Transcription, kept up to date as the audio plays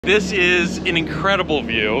This is an incredible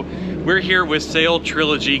view. We're here with Sail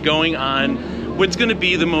Trilogy going on what's going to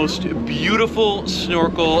be the most beautiful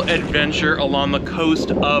snorkel adventure along the coast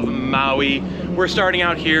of Maui. We're starting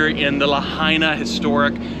out here in the Lahaina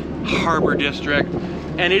Historic Harbor District,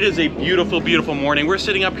 and it is a beautiful, beautiful morning. We're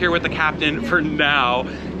sitting up here with the captain for now,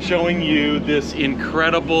 showing you this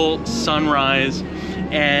incredible sunrise,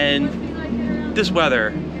 and this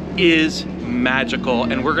weather is magical,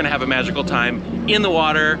 and we're gonna have a magical time in the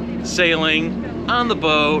water, sailing, on the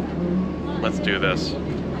boat. Let's do this.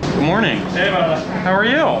 Good morning. Hey, brother. How are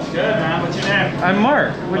you? Good, man. What's your name? I'm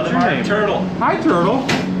Mark. What's your name? Turtle. Hi, Turtle.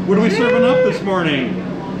 What are we serving up this morning?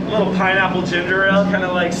 A little pineapple ginger ale, kind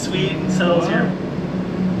of like sweet, and settles your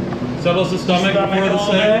Settles the stomach before the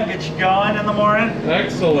sail. Get you going in the morning.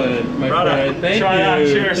 Excellent, my friend. Thank you. That.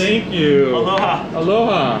 Cheers. Thank you. Aloha.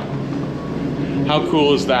 Aloha. How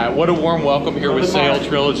cool is that? What a warm welcome here with Sail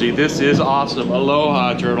Trilogy. This is awesome.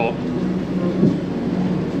 Aloha, Turtle.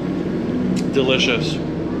 Delicious.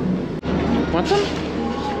 Want some?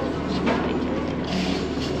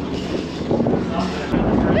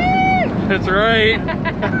 That's right.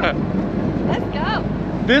 Let's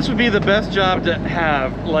go. This would be the best job to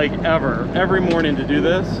have, like, ever. Every morning to do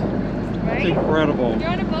this. Right? It's incredible. You're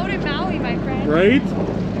on a boat in Maui, my friend. Right? It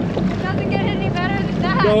doesn't get any better than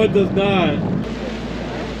that. No, it does not.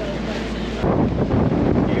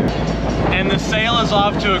 And the sail is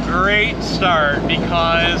off to a great start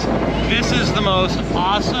because this is the most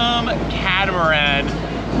awesome catamaran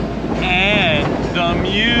and the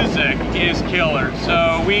music is killer.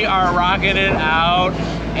 So we are rocking it out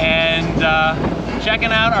and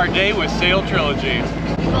checking out our day with Sail Trilogy.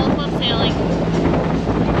 We both love sailing.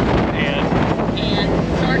 And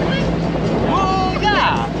Snorkeling? oh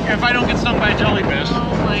yeah, if I don't get stung by a jellyfish.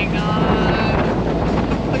 Oh my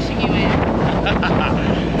god. Pushing you in.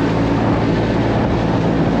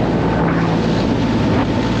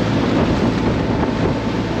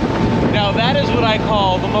 Now that is what I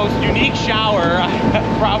call the most unique shower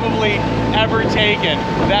I've probably ever taken.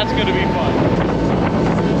 That's going to be fun.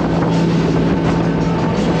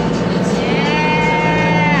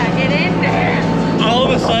 Yeah, get in there. All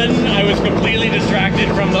of a sudden, I was completely distracted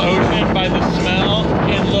from the ocean by the smell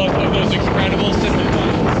and look of those incredible cinnamon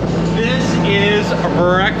buns. This is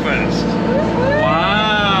breakfast.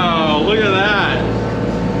 Wow, look at that.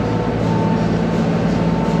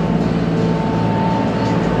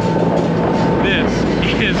 This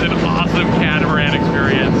is an awesome catamaran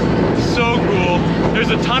experience. So cool. There's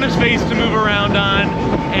a ton of space to move around on,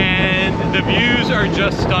 and the views are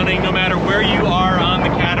just stunning no matter where you are on the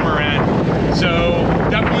catamaran. So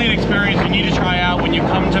definitely an experience you need to try out when you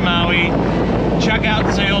come to Maui. Check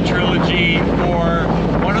out Sail Trilogy for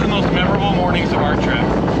one of the most memorable mornings of our trip.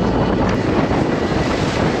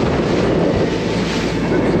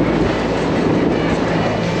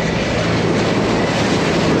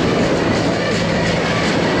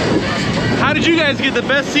 How did you guys get the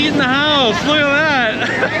best seat in the house? Look at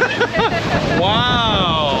that.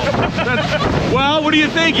 Wow. Well, what do you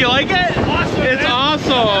think? You like it? Awesome, it's man.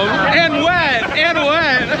 Awesome. And wet. And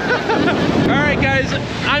wet. All right, guys.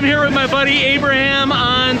 I'm here with my buddy Abraham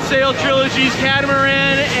on Sail Trilogy's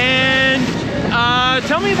catamaran. And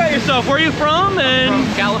tell me about yourself. Where are you from? And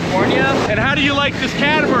from California. And how do you like this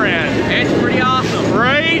catamaran? It's pretty awesome.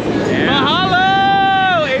 Right? Yeah.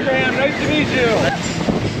 Mahalo, Abraham. Nice to meet you.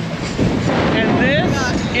 And this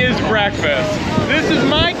is breakfast. This is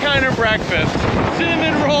my kind of breakfast.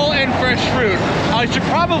 Cinnamon roll and fresh fruit. I should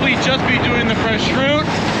probably just be doing the fresh fruit,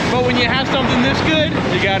 but when you have something this good,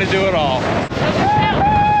 you gotta do it all.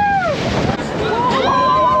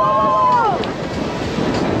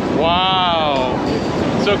 Wow.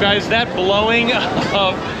 So guys, that blowing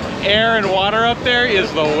of air and water up there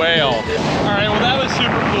is the whale. All right, well that was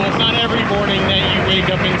super cool. It's not every morning that you wake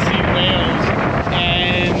up and see whales.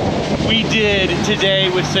 And we did today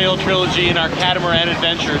with Sail Trilogy in our catamaran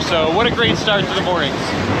adventure. So what a great start to the mornings.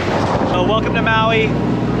 Welcome to Maui.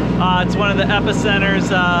 It's one of the epicenters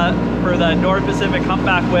for the North Pacific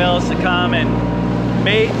humpback whales to come and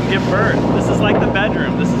mate and give birth. This is like the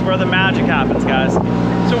bedroom. This is where the magic happens, guys.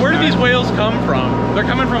 So where do these whales come from? They're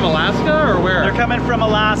coming from Alaska or where? They're coming from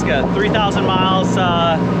Alaska, 3,000 miles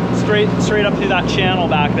straight up through that channel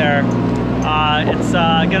back there. It's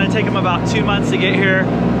gonna take them about 2 months to get here,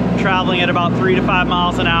 traveling at about 3 to 5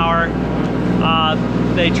 miles an hour.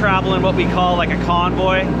 They travel in what we call like a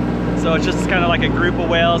convoy. So it's just kind of like a group of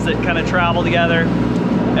whales that kind of travel together.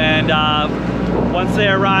 And once they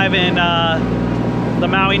arrive in the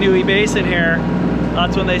Maui Nui Basin here,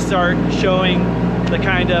 that's when they start showing the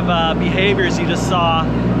kind of behaviors you just saw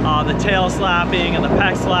the tail slapping and the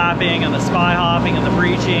peck slapping and the spy hopping and the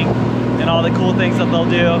breaching and all the cool things that they'll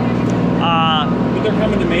do. But they're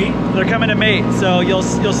coming to mate? They're coming to mate. So you'll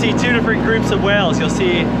see two different groups of whales. You'll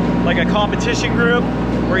see like a competition group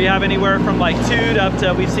where you have anywhere from like 2 to up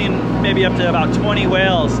to, we've seen maybe up to about 20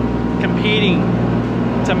 whales competing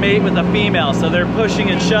to mate with a female. So they're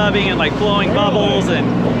pushing and shoving and like blowing bubbles and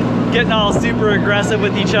getting all super aggressive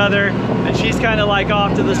with each other. And she's kind of like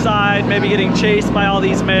off to the side, maybe getting chased by all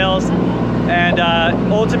these males. And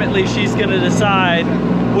ultimately she's gonna decide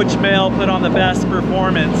which male put on the best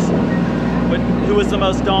performance, who was the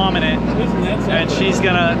most dominant, and she's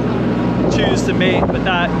gonna choose to mate with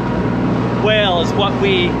that whale is what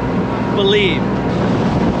we believe.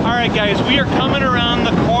 All right guys, we are coming around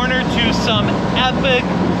the corner to some epic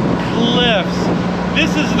cliffs. This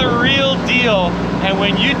is the real deal, and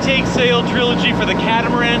when you take Sail Trilogy for the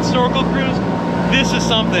catamaran snorkel cruise, this is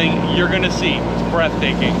something you're gonna see. It's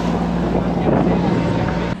breathtaking.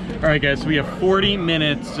 All right guys, so we have 40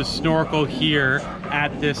 minutes to snorkel here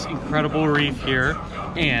at this incredible reef here.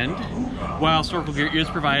 And while snorkel gear is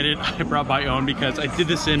provided, I brought my own because I did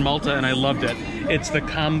this in Malta and I loved it. It's the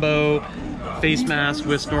combo face mask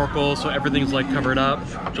with snorkel, so everything's like covered up,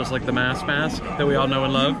 just like the mask that we all know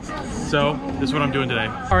and love. So this is what I'm doing today.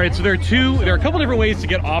 All right, so there are a couple different ways to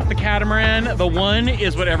get off the catamaran. The one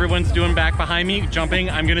is what everyone's doing back behind me, jumping.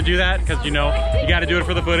 I'm gonna do that because you know, you gotta do it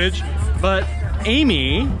for the footage. But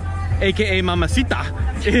Amy, AKA Mamacita,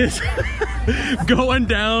 is going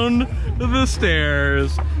down the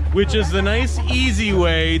stairs, which is the nice, easy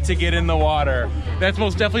way to get in the water. That's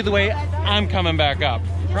most definitely the way I'm coming back up.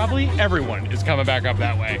 Probably everyone is coming back up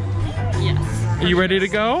that way. Yes. Are you ready to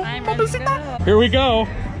go? I'm ready to go. Here we go.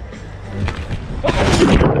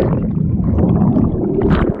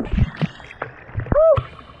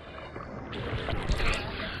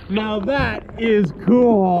 Now that is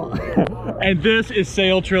cool. And this is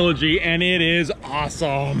Sail Trilogy and it is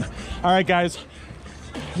awesome. All right guys,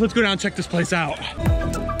 let's go down and check this place out.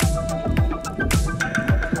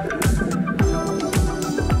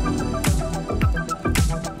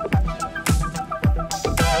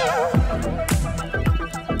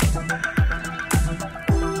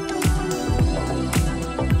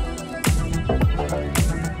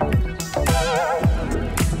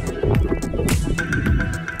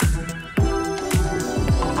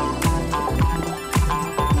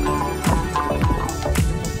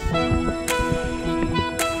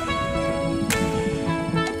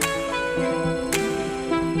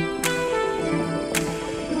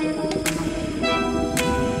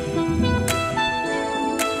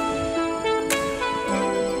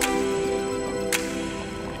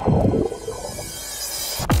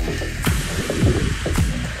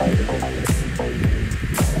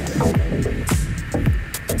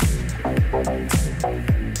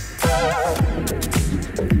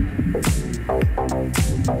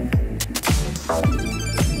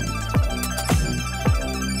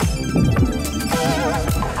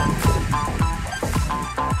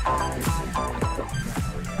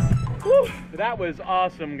 That was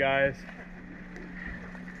awesome, guys.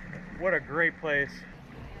 What a great place.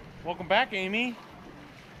 Welcome back, Amy.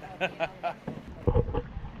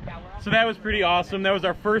 So that was pretty awesome. That was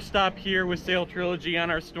our first stop here with Sail Trilogy on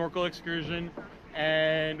our snorkel excursion.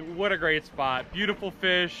 And what a great spot. Beautiful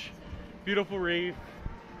fish, beautiful reef.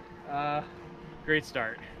 Great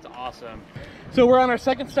start. It's awesome. So we're on our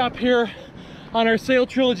second stop here on our Sail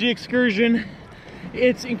Trilogy excursion.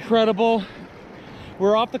 It's incredible.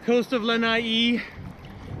 We're off the coast of Lanai,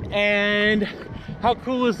 and how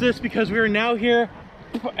cool is this? Because we are now here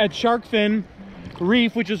at Sharkfin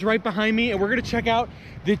Reef, which is right behind me, and we're gonna check out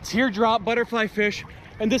the teardrop butterfly fish.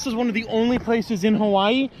 And this is one of the only places in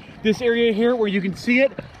Hawaii, this area here, where you can see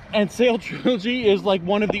it. And Sail Trilogy is like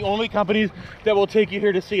one of the only companies that will take you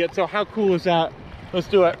here to see it. So how cool is that? Let's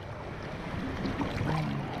do it.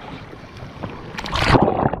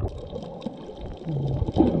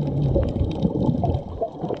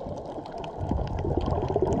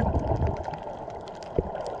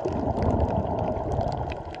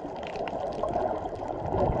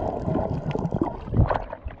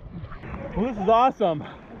 Well, this is awesome.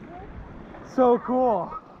 So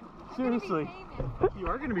cool. Seriously. You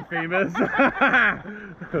are gonna be famous.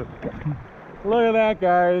 Look at that,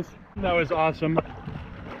 guys. That was awesome.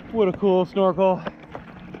 What a cool snorkel.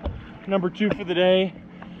 Number 2 for the day.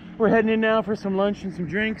 We're heading in now for some lunch and some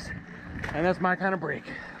drinks, and that's my kind of break.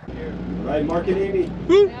 Right, Mark and Amy.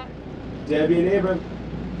 Woo. Debbie and Abram.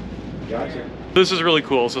 Gotcha. This is really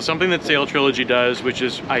cool. So something that Sail Trilogy does, which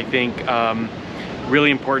is, I think, really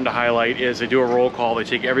important to highlight is they do a roll call. They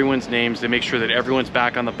take everyone's names. They make sure that everyone's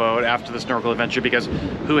back on the boat after the snorkel adventure, because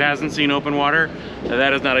who hasn't seen open water?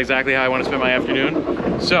 That is not exactly how I want to spend my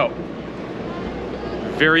afternoon. So,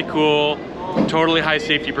 very cool. Totally high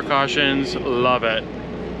safety precautions. Love it.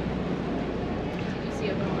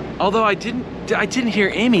 Although I didn't hear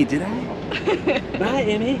Amy, did I? Bye,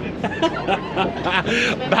 Amy.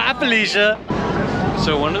 Bye, Felicia.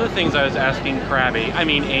 So one of the things I was asking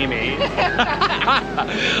Amy,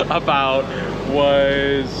 about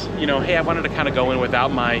was, you know, hey, I wanted to kind of go in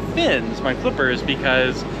without my fins, my flippers,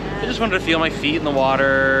 because I just wanted to feel my feet in the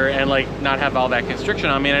water and like not have all that constriction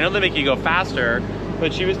on me. And I know they make you go faster,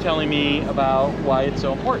 but she was telling me about why it's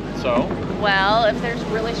so important, so. Well, if there's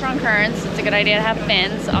really strong currents, it's a good idea to have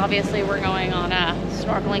fins. Obviously, we're going on a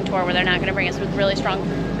snorkeling tour where they're not gonna bring us with really strong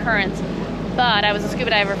currents. But I was a scuba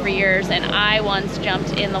diver for years, and I once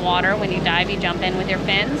jumped in the water. When you dive, you jump in with your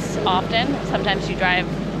fins often. Sometimes you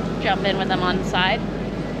jump in with them on the side.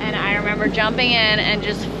 And I remember jumping in and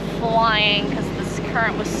just flying because this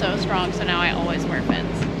current was so strong, so now I always wear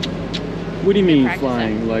fins. What do you mean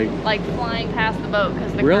flying? Like flying past the boat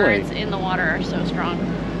because the Really? currents in the water are so strong.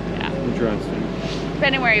 Yeah. Interesting.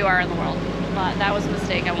 Depending where you are in the world. But that was a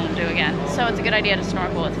mistake I won't do again. So it's a good idea to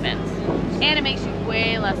snorkel with fins. And it makes you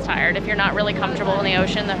way less tired. If you're not really comfortable in the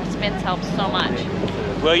ocean, the fins help so much.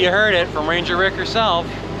 Well, you heard it from Ranger Rick herself.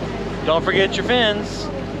 Don't forget your fins.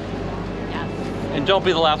 Yes. And don't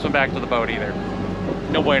be the last one back to the boat either.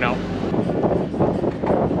 No bueno.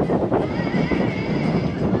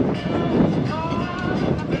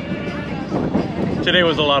 Today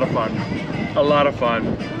was a lot of fun. A lot of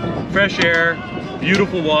fun. Fresh air,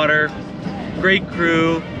 beautiful water, great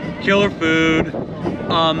crew, killer food,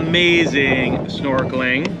 amazing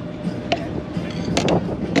snorkeling.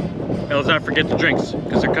 And let's not forget the drinks,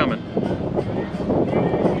 because they're coming.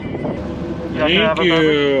 Thank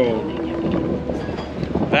you.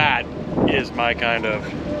 That is my kind of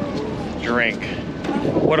drink.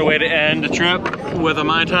 What a way to end a trip with a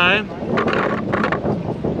Mai Tai.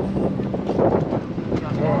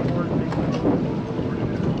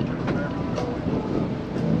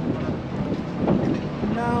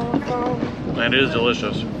 And it is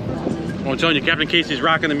delicious. Well, I'm telling you, Captain Casey's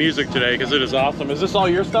rocking the music today because it is awesome. Is this all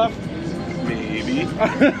your stuff? Maybe.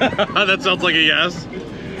 That sounds like a yes.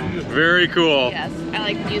 Very cool. Yes, I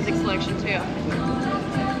like music selection too.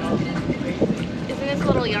 Isn't this a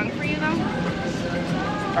little young for you though?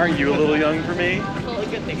 Aren't you a little young for me? Well, a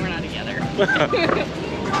good thing we're not together.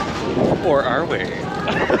 Or are we?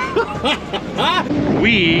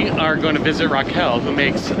 We are going to visit Raquel, who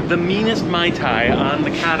makes the meanest Mai Tai on the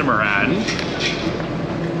catamaran.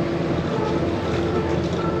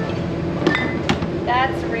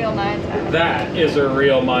 That's a real Mai Tai. That is a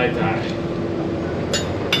real Mai Tai.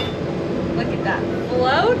 Look at that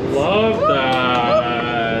float. Love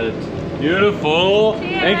that. Beautiful.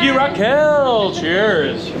 Cheers. Thank you, Raquel.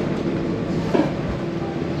 Cheers.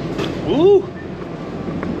 Woo.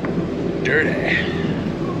 Dirty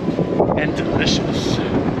and delicious.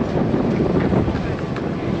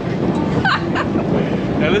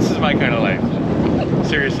 Now this is my kind of life.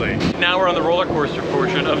 Seriously. Now we're on the roller coaster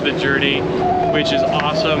portion of the journey, which is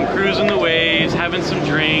awesome. Cruising the waves, having some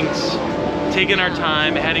drinks, taking our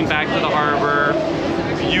time, heading back to the harbor.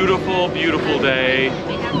 Beautiful, beautiful day.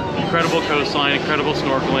 Incredible coastline, incredible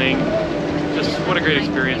snorkeling. Just what a great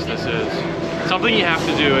experience this is. Something you have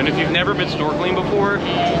to do, and if you've never been snorkeling before,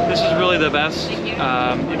 this is really the best,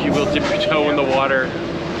 if you will, dip your toe in the water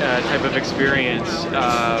type of experience.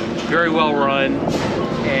 Very well run,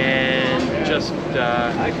 and just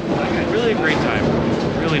really a great time.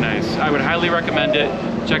 Really nice. I would highly recommend it.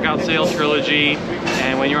 Check out Sail Trilogy,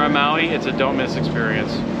 and when you're on Maui, it's a don't miss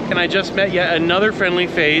experience. And I just met yet another friendly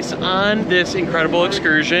face on this incredible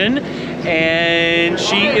excursion, and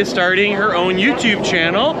she is starting her own YouTube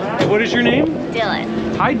channel. What is your name?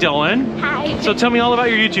 Dylan. Hi, Dylan. Hi. So tell me all about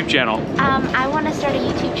your YouTube channel. I want to start a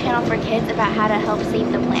YouTube channel for kids about how to help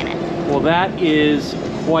save the planet. Well, that is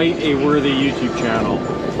quite a worthy YouTube channel.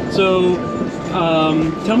 So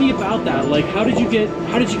tell me about that. Like, how did you get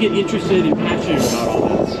interested and passionate about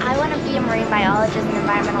all this? I want to be a marine biologist and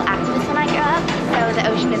environmental activist when I grow up. So the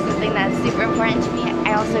ocean is something that's super important to me.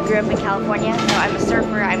 I also grew up in California, so I'm a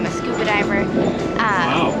surfer, I'm a scuba diver.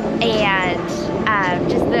 Wow. And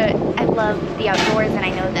I love the outdoors, and I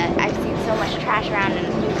know that I've seen so much trash around,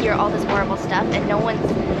 and you hear all this horrible stuff, and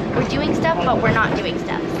we're doing stuff, but we're not doing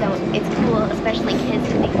stuff. So it's cool, especially kids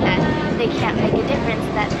who think that they can't make a difference,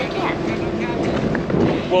 that they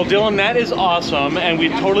can. Well, Dylan, that is awesome, and we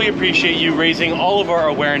totally appreciate you raising all of our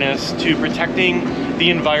awareness to protecting the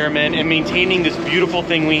environment and maintaining this beautiful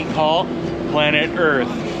thing we call planet Earth.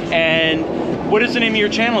 And what is the name of your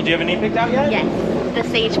channel? Do you have a name picked out yet? Yes, the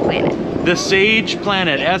Sage Planet. The Sage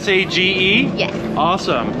Planet, S-A-G-E? Yes.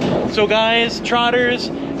 Awesome. So guys, trotters,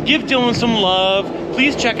 give Dylan some love.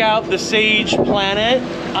 Please check out the Sage Planet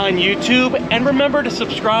on YouTube. And remember to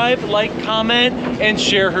subscribe, like, comment, and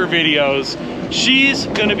share her videos. She's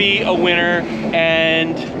gonna be a winner.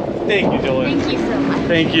 And thank you, Dylan. Thank you so much.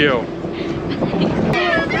 Thank you.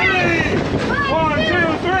 1, 2,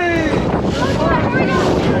 3.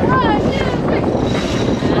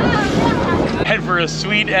 Head for a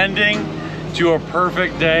sweet ending to a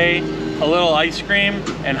perfect day, a little ice cream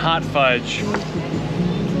and hot fudge.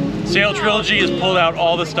 Sail Trilogy has pulled out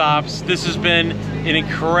all the stops. This has been an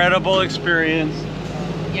incredible experience.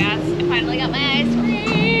 Yes, I finally got my ice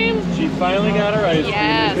cream. She finally got her ice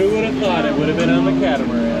Yes. cream. Who would have thought it would have been on the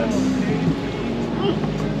catamaran?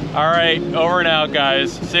 All right, over and out,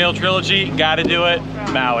 guys. Sail Trilogy, gotta do it,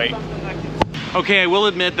 Maui. Okay, I will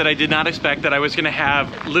admit that I did not expect that I was gonna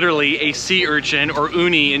have literally a sea urchin, or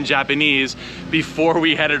uni in Japanese, before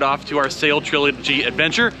we headed off to our Sail Trilogy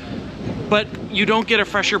adventure. But you don't get a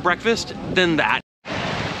fresher breakfast than that.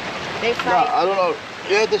 They fight. I don't know.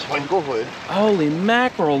 Yeah, this one, go for it. Holy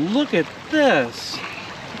mackerel, look at this.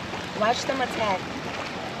 Watch them attack.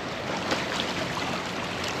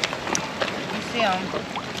 You see him?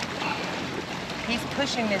 He's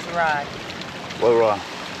pushing this rod What wrong?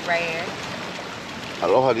 right here.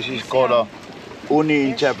 Aloha, this is called a uni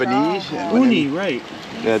in Japanese. And when Uni, right.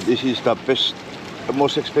 Yeah, this is the best, the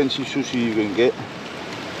most expensive sushi you can get.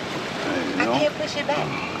 You I know? can't push it back.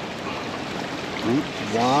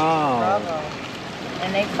 Wow. Bravo.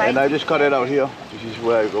 And they fight. And I just cut it out here. This is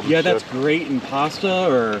where I go. Yeah, that's great in pasta,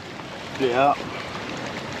 or Yeah.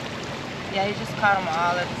 Yeah, you just caught them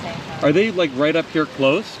all at the same time. are they like right up here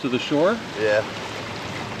close to the shore? Yeah.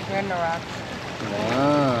 We're in the rocks.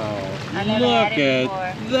 Wow. I never Look had it at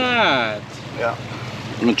before. that. Yeah.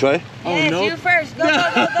 You wanna try? Oh, Yes, no. you first. Go, go,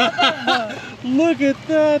 go, go, go. Look at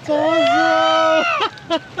that, it's awesome.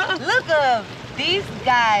 Look up. These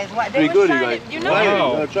guys, what they Pretty were good, you trying guys. to, you know, Try it.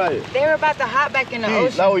 Wow. You gotta try it. they were about to hop back in the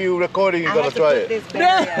ocean. Now you recording, you I gotta had to try put it. this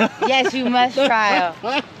barrier. Yes, you must try it.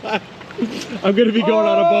 I'm gonna be going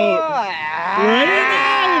on a boat. Right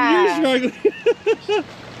now, Ah. you're struggling.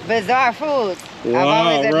 Bizarre foods. I've Wow,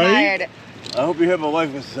 always right? admired. I hope you have a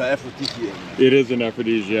wife with aphrodisiac. It is an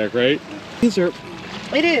aphrodisiac, right? These are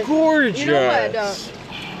It is. gorgeous. You know what, though?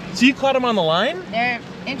 So you caught them on the line? They're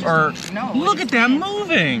interesting. Or No. look what at is them this?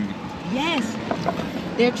 moving. Yes.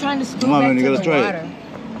 They're trying to scoop Come on, back man, you to gotta the try it. water.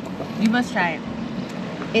 You must try it.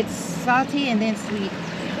 It's salty and then sweet.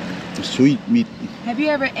 Sweet meat. Have you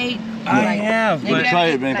ever ate? I have, but- Try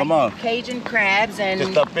it, man, come on. Cajun crabs and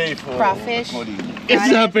Just a pay for crawfish.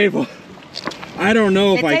 It's not painful. I don't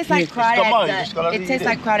know It if I tastes like can. Come on, you crawdad. just gotta It eat tastes it.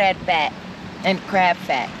 like crawdad fat and crab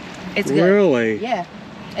fat. It's good. Really? Yeah,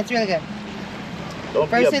 it's really good. Don't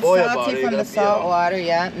First be a it's boy about salty it. from the Don't be salt a- water,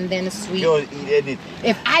 yeah, and then the sweet. You'll eat anything.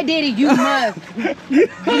 If I did it, you must.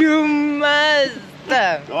 You must.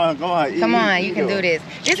 Come on, come on. Come on, you can do this.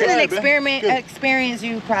 This is Try an it, man. experiment. Good. Experience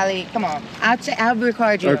you probably. Come on, I'll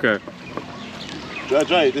record you. Okay.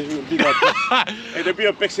 Try it. This will be like it'll be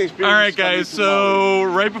a big experience. All right, guys. So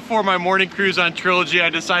right before my morning cruise on Trilogy, I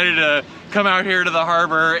decided to come out here to the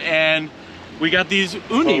harbor, and we got these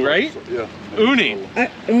uni, right? Yeah. Uni,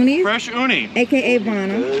 Uni, fresh uni. aka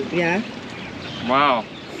Bono. Yeah. Wow.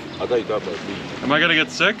 I thought you thought about it. Am I gonna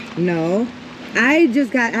get sick? No. I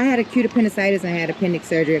had acute appendicitis and I had appendix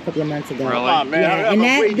surgery a couple of months ago. Really? Come on, man. Yeah, I'm and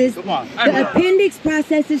that afraid. this Come on. the appendix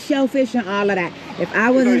processes shellfish and all of that. If I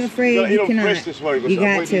wasn't afraid, you cannot. You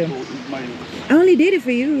got to. I only did it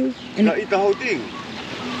for you. You gotta eat the whole thing.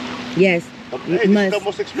 Yes, Hey, you this is must. the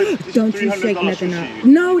most expensive. This Don't is you shake $300 nothing sushi. up.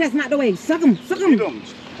 No, that's not the way. Suck them, suck Eat them. 'em.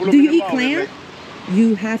 Pull 'em Do in you your eat mouth, clam? like-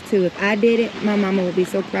 You have to. If I did it, my mama would be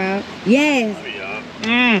so proud. Yes.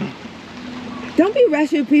 Don't be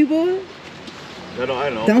rushing people. I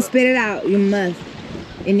know. Don't spit it out. You must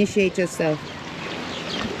initiate yourself.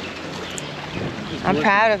 I'm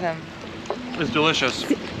proud of him. It's delicious.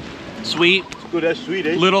 Sweet, Good, that's sweet,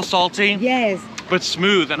 eh? little salty, Yes. but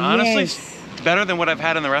smooth, and honestly, Yes. better than what I've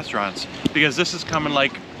had in the restaurants, because this is coming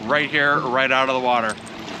like right here, right out of the water,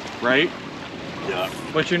 right? Yeah.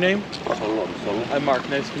 What's your name? Solo. I'm Mark.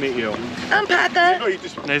 Nice to meet you. I'm Pata.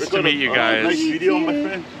 Nice to meet you guys. Nice video, my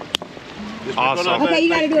friend. Just Awesome. record a Okay, you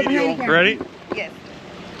nice gotta do it video. behind the camera. Ready? Yes.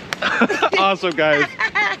 Awesome, guys.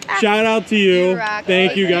 Shout out to you. You rock.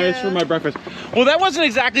 Thank you guys for my breakfast. Well, that wasn't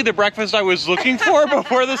exactly the breakfast I was looking for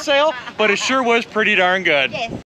before the sail, but it sure was pretty darn good. Yes.